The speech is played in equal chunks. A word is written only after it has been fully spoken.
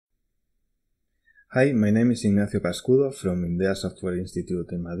Hi, my name is Ignacio Cascudo from Indea Software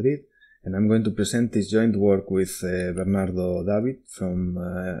Institute in Madrid, and I'm going to present this joint work with Bernardo David from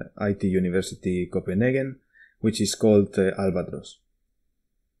IT University Copenhagen, which is called ALBATROSS.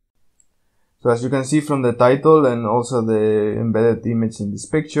 So as you can see from the title and also the embedded image in this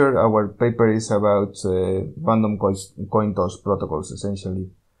picture, our paper is about random coin toss protocols, essentially.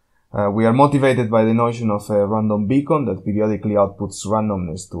 We are motivated by the notion of a random beacon that periodically outputs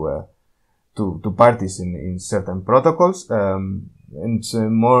randomness to parties in certain protocols. And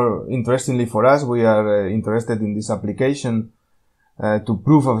more interestingly for us, we are interested in this application to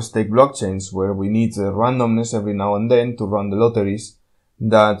proof of stake blockchains, where we need randomness every now and then to run the lotteries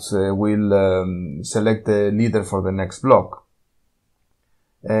that will select the leader for the next block.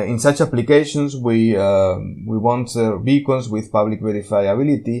 In such applications, we want beacons with public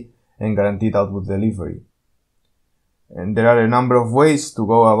verifiability and guaranteed output delivery. And there are a number of ways to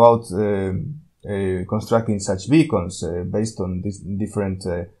go about constructing such beacons based on these different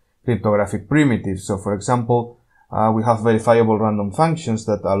cryptographic primitives. So, for example, we have verifiable random functions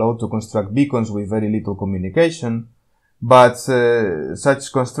that allow to construct beacons with very little communication. But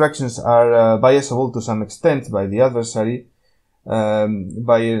such constructions are biasable to some extent by the adversary,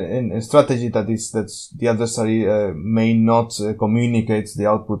 by a strategy that the adversary may not communicate the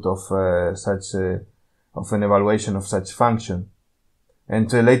output of of an evaluation of such function.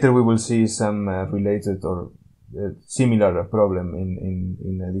 And later we will see some related or similar problem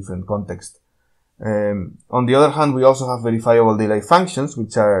in a different context. On the other hand, we also have verifiable delay functions,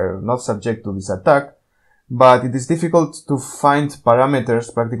 which are not subject to this attack. But it is difficult to find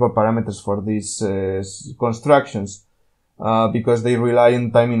practical parameters for these constructions, because they rely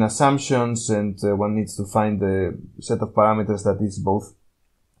on timing assumptions, and one needs to find a set of parameters that is both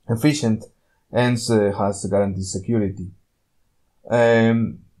efficient and has guaranteed security.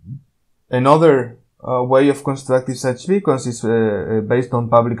 Another way of constructing such beacons is based on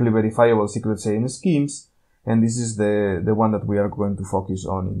publicly verifiable secret sharing schemes, and this is the one that we are going to focus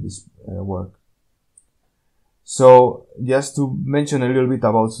on in this work. So, just to mention a little bit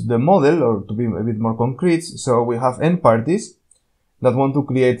about the model, or to be a bit more concrete, so we have n parties that want to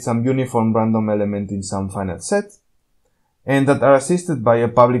create some uniform random element in some finite set, and that are assisted by a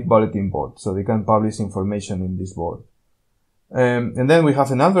public bulletin board, so they can publish information in this board. And then we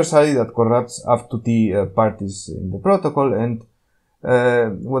have an adversary that corrupts up to t parties in the protocol, and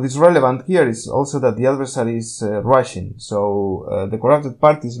what is relevant here is also that the adversary is rushing, so the corrupted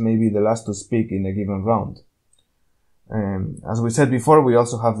parties may be the last to speak in a given round. As we said before, we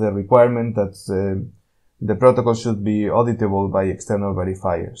also have the requirement that the protocol should be auditable by external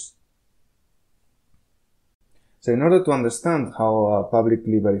verifiers. So in order to understand how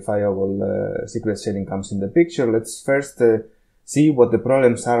publicly verifiable secret sharing comes in the picture, let's first see what the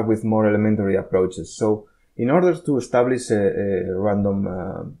problems are with more elementary approaches. So in order to establish a random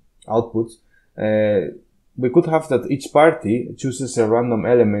output, we could have that each party chooses a random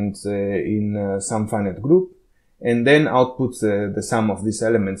element in some finite group, and then outputs the sum of these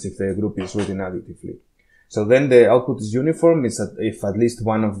elements if the group is written additively. So then the output is uniform if at least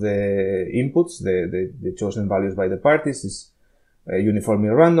one of the inputs, the chosen values by the parties, is uniformly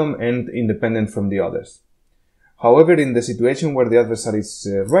random and independent from the others. However, in the situation where the adversary is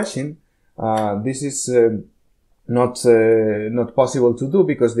rushing, this is not possible to do,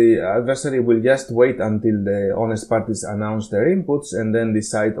 because the adversary will just wait until the honest parties announce their inputs and then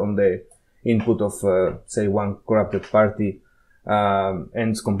decide on the input of, say, one corrupted party,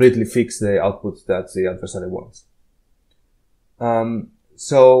 and completely fix the output that the adversary wants.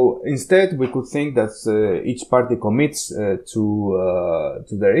 So instead, we could think that each party commits to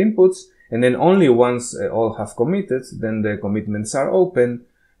their inputs, and then only once all have committed, then the commitments are open,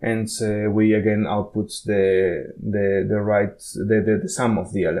 and we again output the sum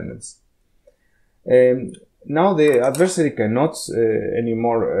of the elements. Now the adversary cannot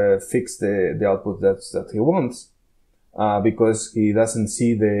anymore fix the output that he wants, because he doesn't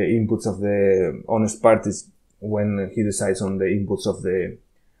see the inputs of the honest parties when he decides on the inputs of the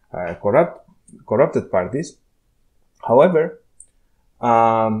corrupted parties. However,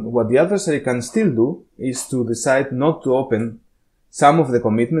 what the adversary can still do is to decide not to open some of the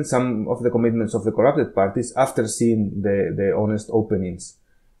commitments of the corrupted parties after seeing the honest openings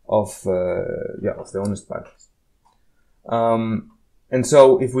of the honest parties. And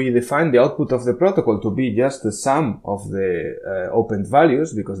so if we define the output of the protocol to be just the sum of the opened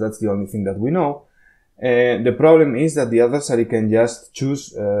values, because that's the only thing that we know, the problem is that the adversary can just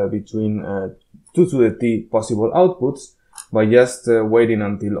choose between 2 to the t possible outputs by just waiting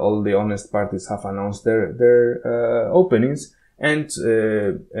until all the honest parties have announced their openings, and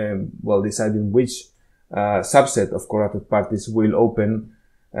well, deciding which subset of corrupted parties will open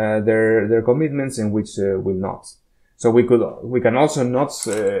their commitments and which will not. So we can also not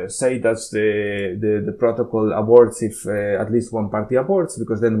say that the protocol aborts if at least one party aborts,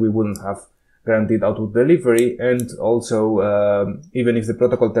 because then we wouldn't have guaranteed output delivery. And also, even if the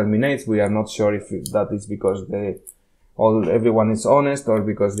protocol terminates, we are not sure if that is because everyone is honest, or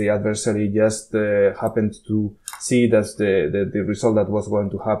because the adversary just happened to see that the result that was going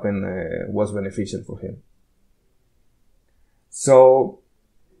to happen was beneficial for him. So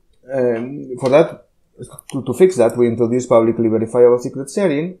for that, to fix that, we introduce publicly verifiable secret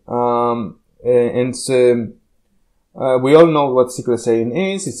sharing, we all know what secret sharing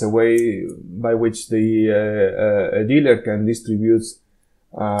is. It's a way by which a dealer can distribute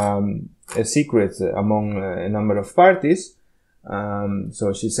a secret among a number of parties.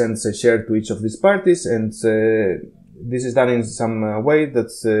 So she sends a share to each of these parties, and this is done in some way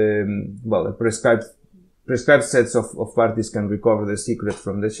that well, a prescribed sets of parties can recover the secret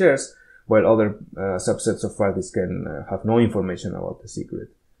from the shares, while other subsets of parties can have no information about the secret.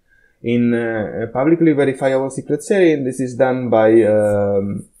 In publicly verifiable secret sharing, this is done by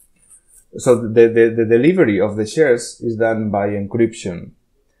so the delivery of the shares is done by encryption.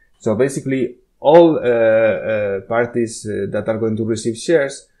 So basically, all parties that are going to receive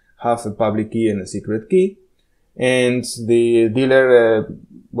shares have a public key and a secret key, and the dealer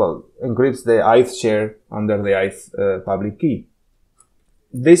well, encrypts the ith share under the ith public key.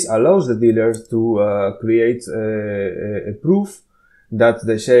 This allows the dealer to create a proof that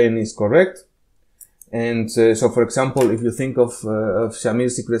the sharing is correct. And so, for example, if you think of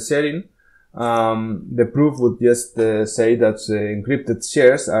Shamir's secret sharing, the proof would just say that encrypted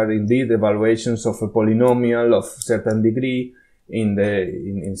shares are indeed evaluations of a polynomial of certain degree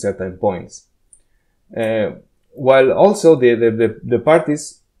in certain points. While also the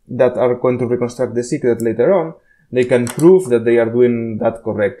parties that are going to reconstruct the secret later on, they can prove that they are doing that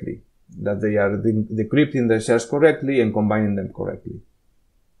correctly, that they are decrypting the shares correctly and combining them correctly.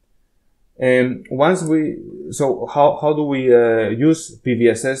 And so how do we use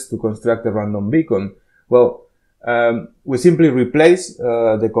PVSS to construct a random beacon? Well, we simply replace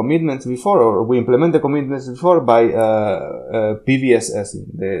the commitments before, or we implement the commitments before by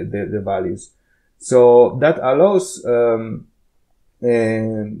PVSSing the values. So that allows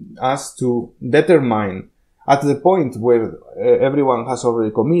us to determine, at the point where everyone has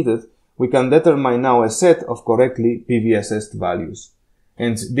already committed, we can determine now a set of correctly PVSSed values.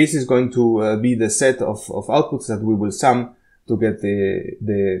 And this is going to be the set of outputs that we will sum to get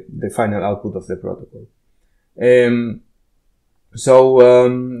the final output of the protocol. And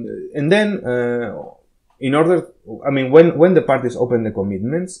then, in order, when the parties open the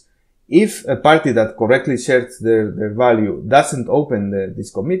commitments, if a party that correctly shared their value doesn't open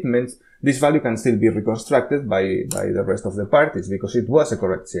these commitments, this value can still be reconstructed by the rest of the parties, because it was a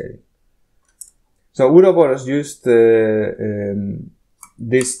correct sharing. So Ouroboros used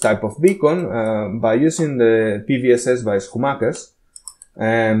this type of beacon by using the PVSS by Schumachers,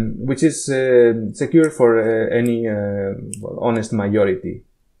 which is secure for any honest majority.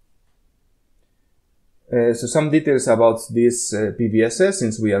 So some details about this PVSS,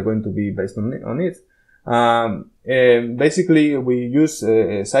 since we are going to be based on it. Basically, we use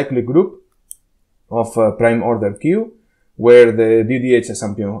a cyclic group of prime order Q, where the DDH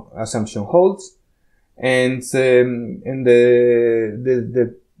assumption holds, and the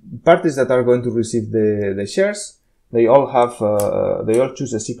parties that are going to receive the shares, they all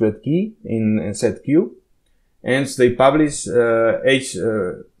choose a secret key in set Q, and they publish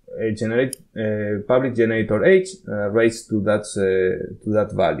public generator H raised to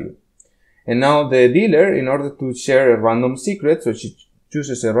that value. And now the dealer, in order to share a random secret, so she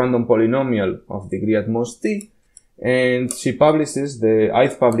chooses a random polynomial of degree at most t, and she publishes the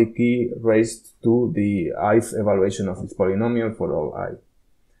ith public key raised to the ith evaluation of this polynomial for all I.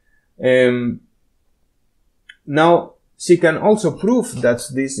 Now, she can also prove that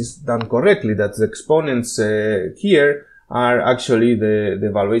this is done correctly, that the exponents here are actually the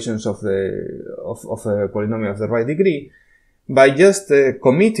evaluations of a polynomial of the right degree, by just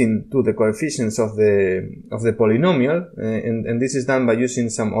committing to the coefficients of the polynomial, and this is done by using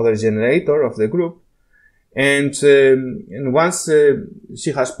some other generator of the group. And once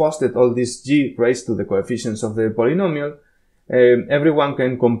she has posted all this g raised to the coefficients of the polynomial, everyone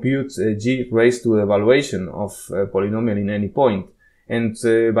can compute g raised to the evaluation of a polynomial in any point. And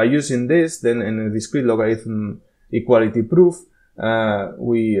by using this, then in a discrete logarithm equality proof,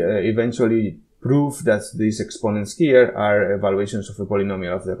 we eventually prove that these exponents here are evaluations of a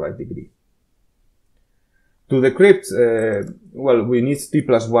polynomial of the right degree. To decrypt, well, we need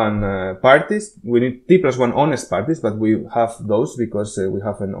T+1 parties. We need T+1 honest parties, but we have those because we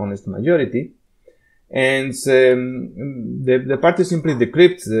have an honest majority. And the parties simply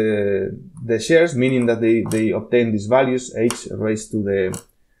decrypt the shares, meaning that they obtain these values, h raised to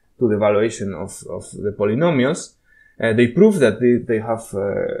the valuation of the polynomials. They prove that they have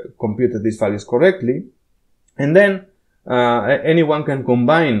computed these values correctly. And then anyone can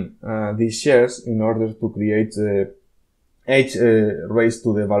combine these shares in order to create h raised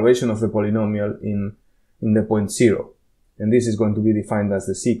to the valuation of the polynomial in the point 0. And this is going to be defined as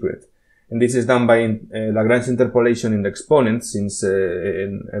the secret. And this is done by Lagrange interpolation in the exponent, since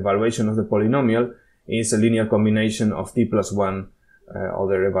an evaluation of the polynomial is a linear combination of T+1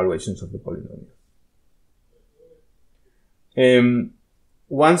 other evaluations of the polynomial.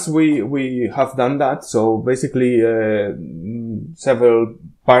 Once we have done that, so basically several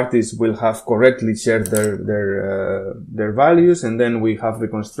parties will have correctly shared their values, and then we have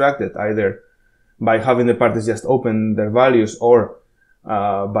reconstructed either by having the parties just open their values or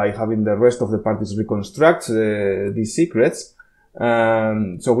by having the rest of the parties reconstruct these secrets.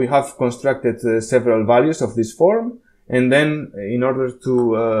 So we have constructed several values of this form, and then in order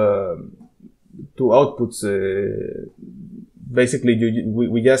to output, basically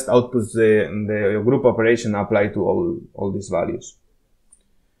we just output the group operation applied to all these values.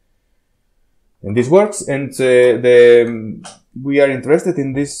 And this works, and we are interested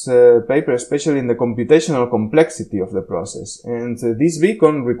in this paper, especially in the computational complexity of the process. And this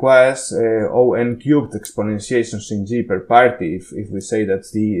beacon requires O(n) cubed exponentiations in G per party, if we say that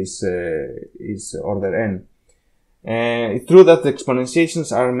T is order n. It's true that the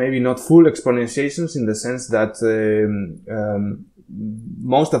exponentiations are maybe not full exponentiations, in the sense that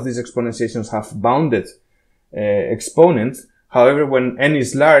most of these exponentiations have bounded exponents. However, when n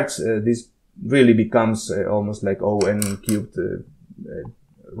is large, this really becomes almost like O(n) cubed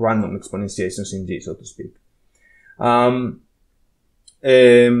random exponentiations in G, so to speak. In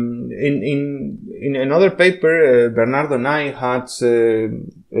another paper, Bernardo and I had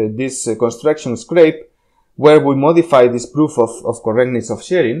this construction scrape where we modify this proof of correctness of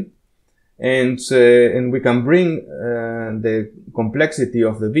sharing, and we can bring the complexity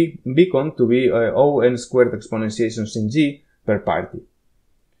of the beacon to be O(n) squared exponentiations in G per party.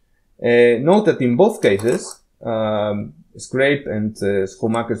 Note that in both cases, scrape and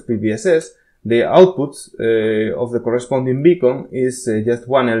Schumacher's PBSS, the output of the corresponding beacon is just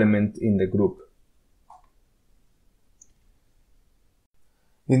one element in the group.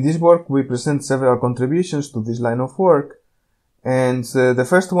 In this work, we present several contributions to this line of work, and the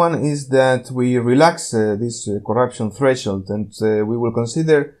first one is that we relax this corruption threshold, and we will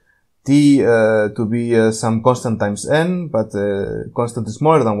consider T to be some constant times n, but constant is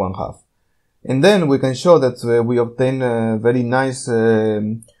smaller than 1/2. And then we can show that we obtain very nice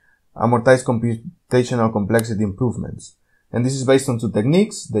amortized computational complexity improvements. And this is based on two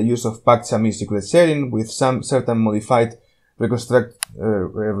techniques: the use of packed Shamir secret sharing with some certain modified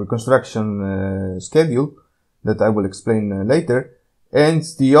reconstruction schedule that I will explain later. And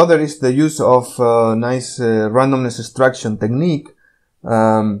the other is the use of nice randomness extraction technique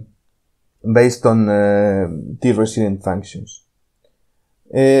based on T-resident functions.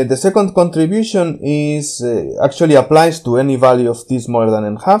 The second contribution is actually applies to any value of T smaller than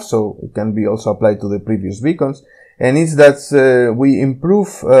n/2, so it can be also applied to the previous beacons, and is that we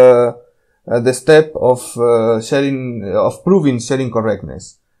improve the step of proving sharing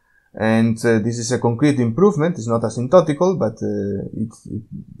correctness. And this is a concrete improvement. It's not asymptotical, but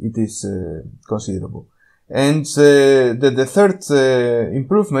it is considerable. And the third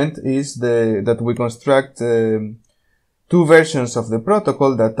improvement is that we construct two versions of the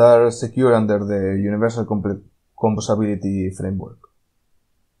protocol that are secure under the universal composability framework.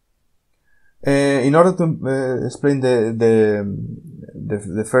 In order to explain the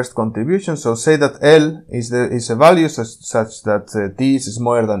first contribution, so say that L is a value such that T is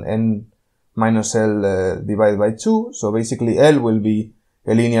smaller than n minus L divided by 2. So basically L will be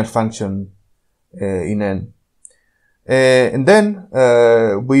a linear function in n. And then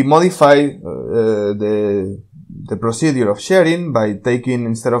we modify the procedure of sharing by taking,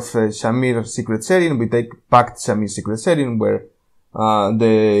 instead of Shamir secret sharing, we take packed Shamir secret sharing, where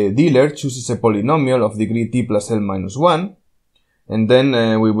the dealer chooses a polynomial of degree T plus L minus 1, and then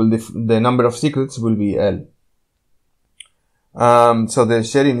the number of secrets will be L. So the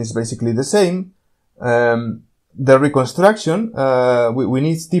sharing is basically the same. The reconstruction, we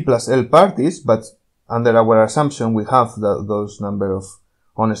need T plus L parties, but under our assumption we have those number of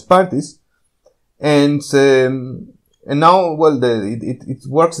honest parties. And now, well, it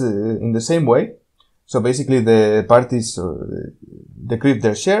works in the same way. So basically the parties decrypt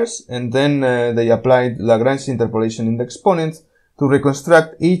their shares, and then they applied Lagrange interpolation in the exponent to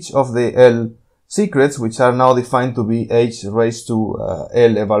reconstruct each of the L secrets, which are now defined to be h raised to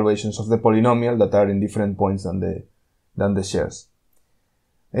L evaluations of the polynomial that are in different points than the shares.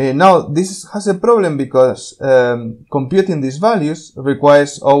 Now this has a problem because computing these values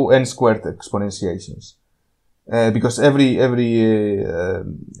requires O(n) squared exponentiations. Because every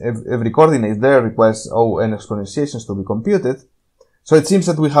coordinate there requires O(n) exponentiations to be computed. So it seems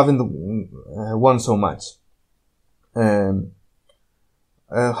that we haven't won so much.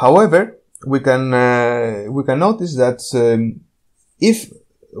 However, we can notice that if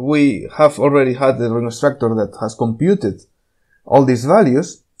we have already had a reconstructor that has computed all these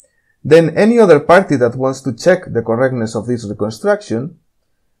values, then any other party that wants to check the correctness of this reconstruction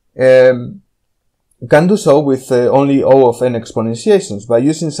can do so with only O(n) exponentiations by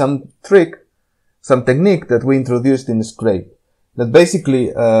using some technique that we introduced in Scrape, that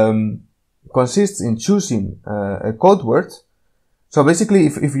basically consists in choosing a code word. So basically,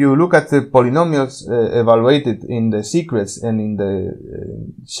 if you look at the polynomials evaluated in the secrets and in the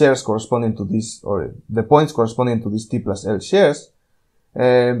shares corresponding to this, or the points corresponding to these T plus L shares,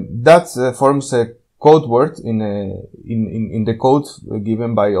 that forms a code word in the code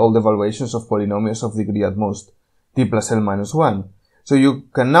given by all the evaluations of polynomials of degree at most T plus L minus 1. So you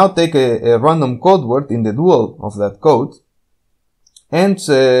can now take a random code word in the dual of that code, and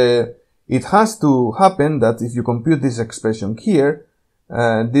it has to happen that if you compute this expression here,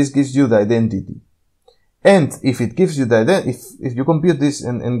 this gives you the identity. And if it gives you if you compute this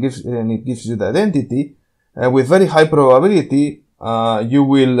and it gives you the identity, with very high probability, you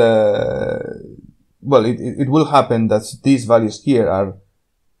will, it will happen that these values here are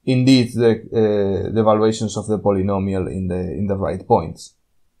indeed the evaluations of the polynomial in the right points.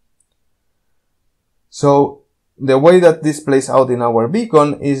 So the way that this plays out in our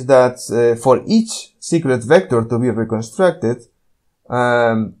beacon is that for each secret vector to be reconstructed,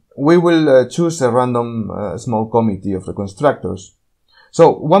 we will choose a random small committee of reconstructors.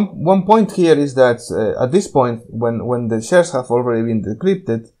 So one point here is that at this point, when the shares have already been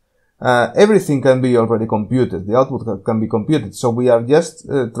decrypted, everything can be already computed. The output can be computed. So we are just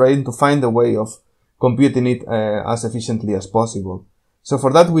trying to find a way of computing it as efficiently as possible. So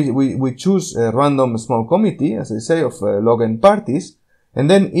for that, we choose a random small committee, as I say, of log n parties, and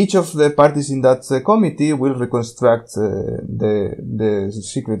then each of the parties in that committee will reconstruct the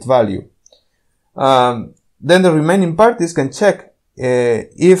secret value. Then the remaining parties can check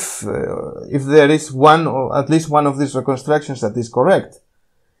if there is one or at least one of these reconstructions that is correct.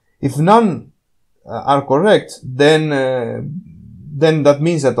 If none are correct, then that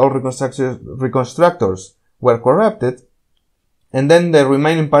means that all reconstructors were corrupted. And then the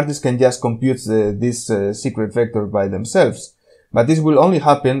remaining parties can just compute this secret vector by themselves. But this will only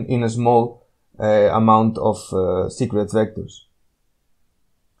happen in a small amount of secret vectors.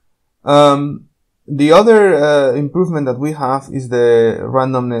 The other improvement that we have is the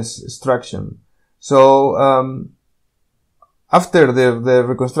randomness extraction. So after the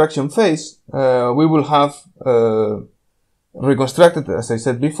reconstruction phase, we will have reconstructed, as I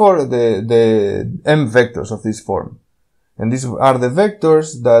said before, the M vectors of this form. And these are the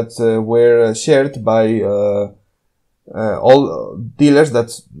vectors that were shared by all dealers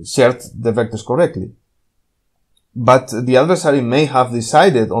that shared the vectors correctly. But the adversary may have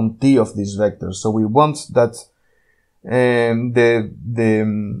decided on T of these vectors. So we want that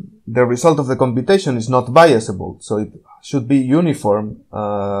the result of the computation is not biasable. So it should be uniform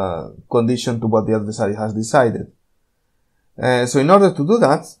condition to what the adversary has decided. So in order to do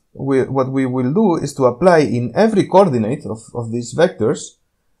that, what we will do is to apply in every coordinate of these vectors,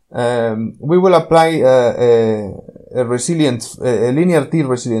 we will apply a linear T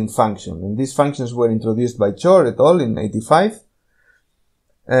resilient function. And these functions were introduced by Chor et al. In 85.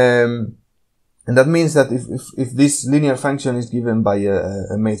 And that means that if this linear function is given by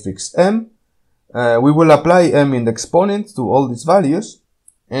a matrix M, we will apply M in the exponent to all these values,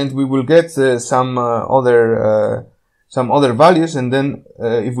 and we will get some other values, and then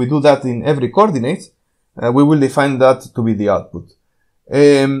if we do that in every coordinate, we will define that to be the output.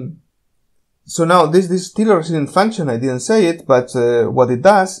 So now this Taylor resilient function, I didn't say it, but what it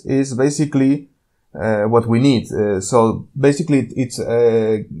does is basically what we need. So basically it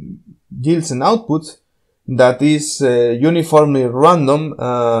yields an output that is uniformly random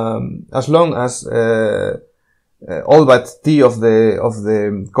as long as all but T of the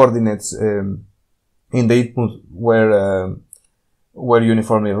coordinates in the input were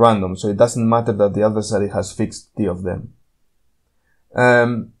uniformly random. So it doesn't matter that the adversary has fixed T of them.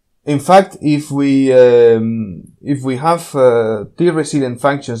 in fact, if we have T-resilient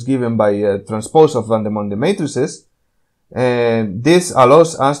functions given by transpose of van der Monde matrices, this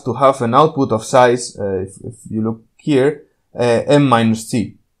allows us to have an output of size, if you look here, m minus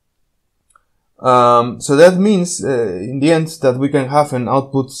t. So that means, in the end, that we can have an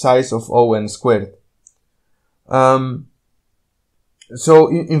output size of O(n) squared. So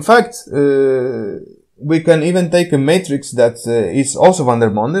in fact, we can even take a matrix that is also van der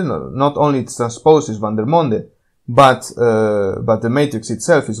Monde. Not only its transpose is van der Monde, but the matrix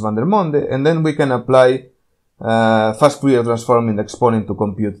itself is van der Monde, and then we can apply fast Fourier transform in the exponent to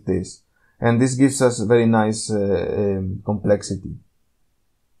compute this. And this gives us very nice complexity.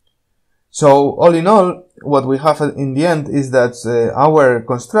 So all in all, what we have in the end is that our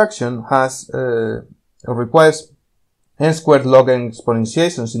construction has requires n squared log n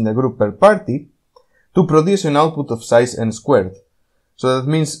exponentiations in the group per party to produce an output of size n squared. So that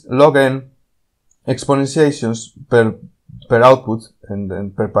means log n exponentiations per output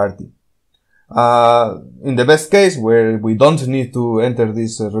and per party. In the best case, where we don't need to enter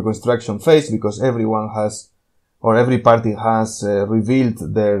this reconstruction phase because everyone has, or every party has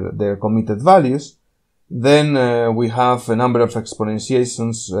revealed their committed values, then we have a number of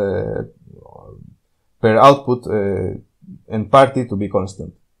exponentiations per output and party to be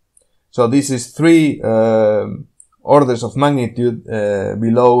constant. So this is 3 orders of magnitude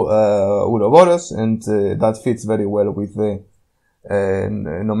below Ouroboros, and that fits very well with the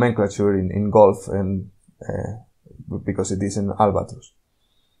nomenclature in golf, and because it is an albatross.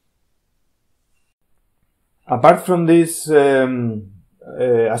 Apart from these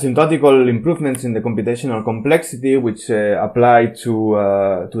asymptotical improvements in the computational complexity, which apply to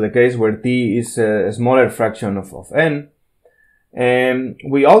the case where t is a smaller fraction of n,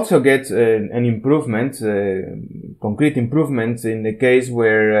 we also get an improvement, concrete improvement in the case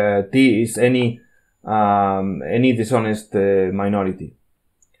where t is any dishonest minority.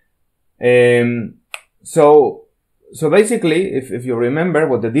 So basically, if you remember,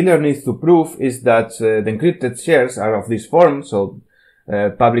 what the dealer needs to prove is that the encrypted shares are of this form. So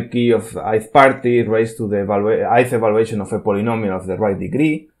public key of ith party raised to the ith evaluation of a polynomial of the right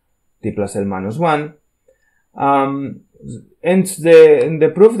degree, t plus l minus 1. And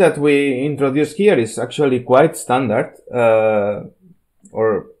the proof that we introduce here is actually quite standard,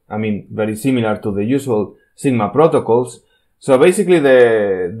 very similar to the usual sigma protocols. So basically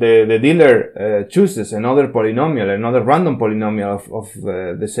the dealer chooses another random polynomial of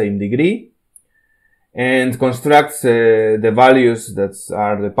the same degree, and constructs the values that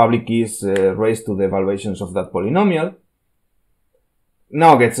are the public keys raised to the evaluations of that polynomial.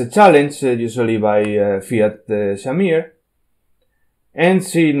 Now gets a challenge, usually by Fiat Shamir, and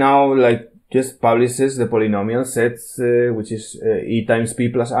she now just publishes the polynomial set, which is e times p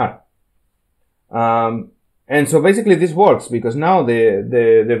plus r. And so basically this works because now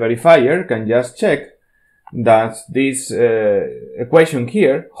the verifier can just check that this equation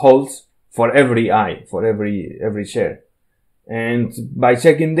here holds for every I, for every share. And by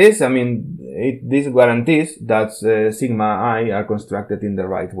checking this, this guarantees that sigma I are constructed in the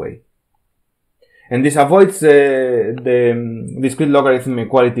right way. And this avoids the discrete logarithm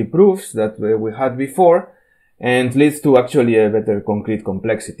equality proofs that we had before, and leads to actually a better concrete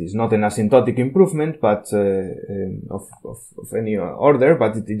complexity. It's not an asymptotic improvement, but of any order,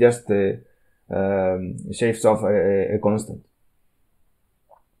 but it just shaves off a constant.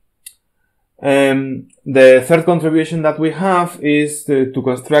 The third contribution that we have is to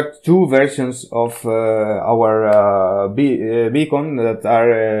construct 2 versions of our beacon that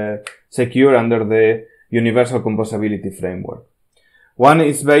are secure under the universal composability framework. One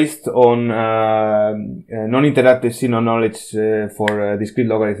is based on non-interactive zero knowledge for discrete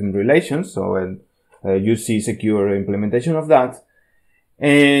logarithm relations, so a UC secure implementation of that.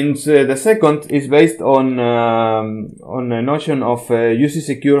 And the second is based on a notion of UC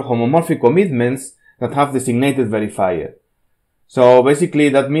secure homomorphic commitments that have designated verifier. So basically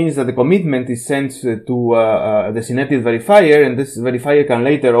that means that the commitment is sent to a designated verifier, and this verifier can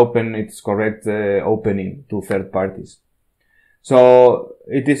later open its correct opening to third parties. So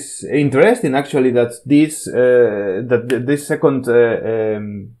it is interesting actually that this second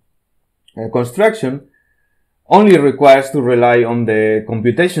construction only requires to rely on the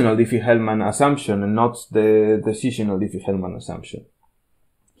computational Diffie-Hellman assumption and not the decisional Diffie-Hellman assumption.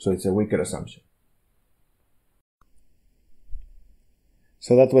 So it's a weaker assumption.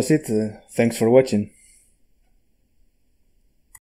 So that was it. Thanks for watching.